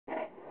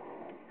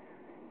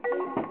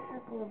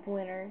couple of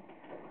winners.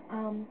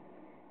 Um,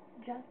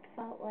 just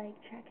felt like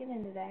checking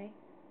in today.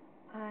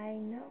 I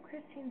know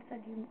Christine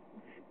said you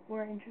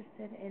were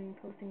interested in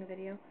posting a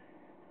video.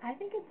 I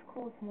think it's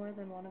cool if more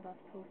than one of us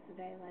post a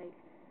day. Like,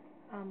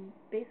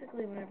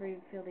 basically whenever you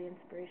feel the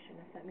inspiration.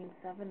 If that means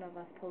 7 of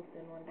us post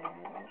in one day,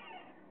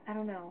 I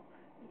don't know.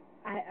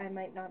 I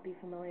might not be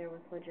familiar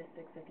with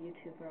logistics of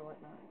YouTube or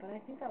whatnot, but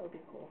I think that would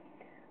be cool.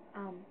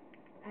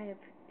 I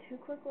have 2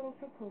 quick little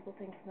proposal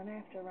things, and then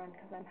I have to run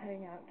because I'm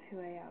heading out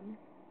to a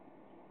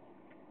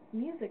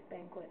music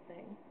banquet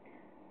thing,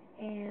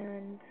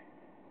 and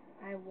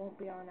I won't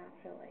be on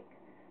after like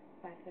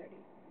 5:30.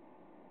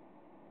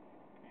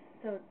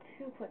 So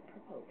 2 quick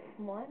proposals.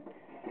 One,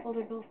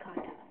 older build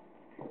contest.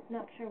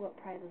 Not sure what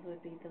prizes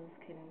would be. Those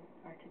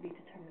are to be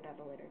determined at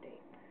a later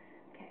date.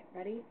 Okay,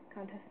 ready?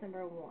 Contest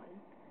number 1.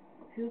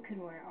 Who can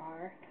wear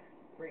our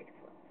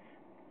bracelets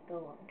the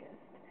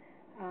longest?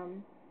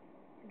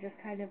 Just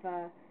kind of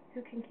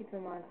who can keep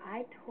them on.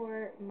 I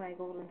tore my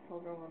gold and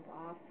silver ones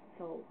off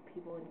so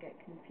people wouldn't get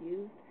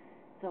confused.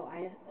 So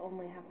I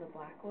only have the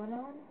black one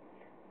on.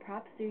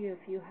 Props to you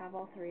if you have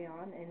all 3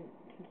 on and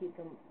can keep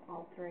them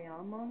all 3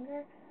 on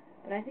longer.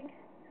 But I think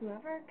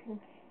whoever can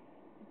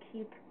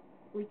keep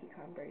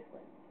LeakyCon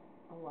bracelets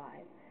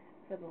alive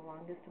for the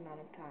longest amount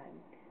of time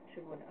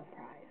should win a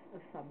prize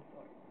of some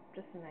sort.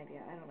 Just an idea,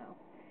 I don't know.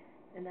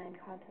 And then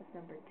contest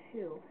number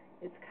 2,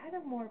 it's kind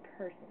of more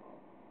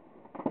personal.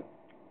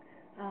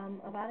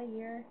 About a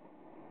year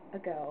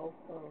ago,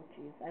 oh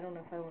geez, I don't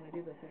know if I want to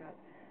do this or not.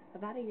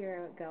 About a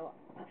year ago,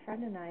 a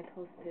friend and I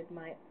posted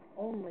my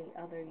only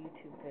other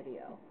YouTube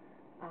video.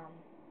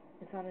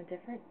 It's on a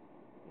different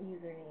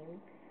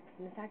username,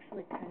 and it's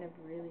actually kind of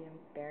really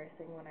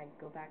embarrassing when I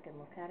go back and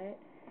look at it.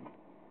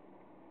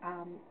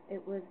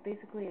 It was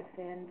basically a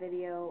fan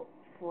video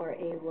for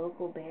a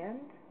local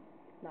band.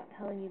 Not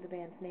telling you the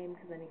band's name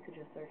because then you could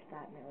just search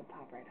that and it would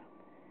pop right up.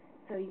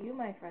 So you,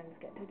 my friends,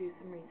 get to do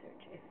some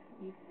research. If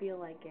you feel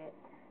like it,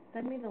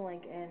 send me the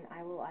link and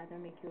I will either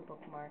make you a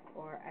bookmark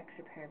or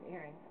extra pair of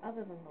earrings,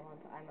 other than the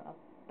ones I'm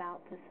about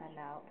to send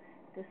out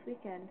this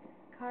weekend.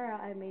 Kara,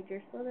 I made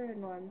your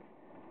Slytherin ones.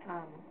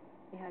 I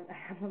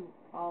have them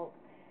all.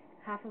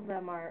 Half of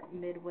them are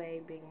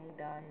midway being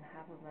done.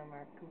 Half of them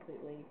are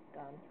completely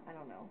done. I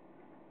don't know.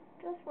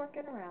 Just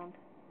working around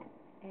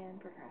and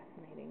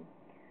procrastinating.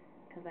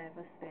 Because I have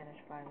a Spanish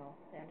final,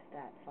 and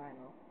stats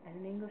final, and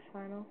an English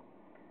final,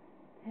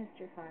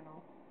 history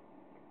final.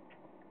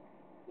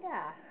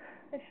 Yeah,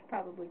 I should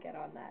probably get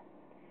on that.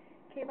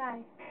 Okay,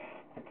 bye.